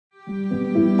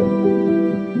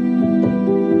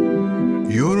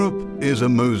Europe is a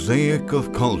mosaic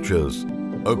of cultures.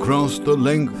 Across the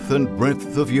length and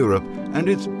breadth of Europe and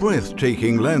its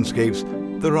breathtaking landscapes,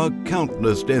 there are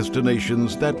countless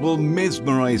destinations that will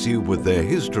mesmerize you with their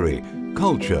history,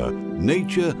 culture,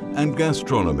 nature, and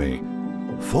gastronomy.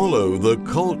 Follow the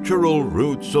cultural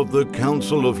roots of the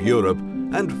Council of Europe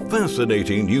and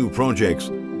fascinating new projects.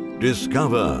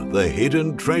 Discover the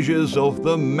hidden treasures of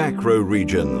the macro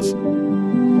regions.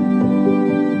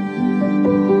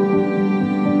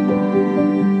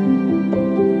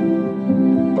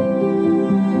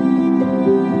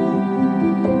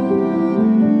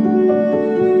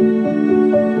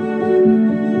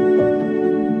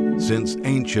 Since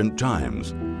ancient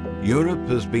times, Europe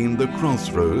has been the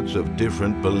crossroads of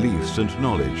different beliefs and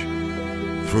knowledge.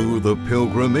 Through the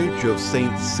pilgrimage of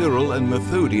Saint Cyril and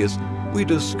Methodius, we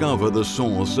discover the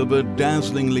source of a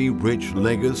dazzlingly rich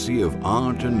legacy of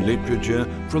art and literature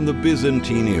from the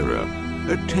Byzantine era,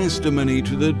 a testimony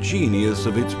to the genius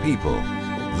of its people.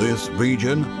 This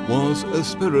region was a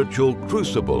spiritual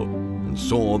crucible and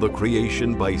saw the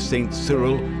creation by Saint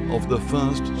Cyril of the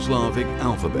first Slavic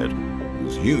alphabet,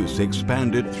 whose use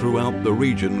expanded throughout the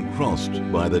region crossed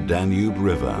by the Danube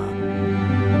River.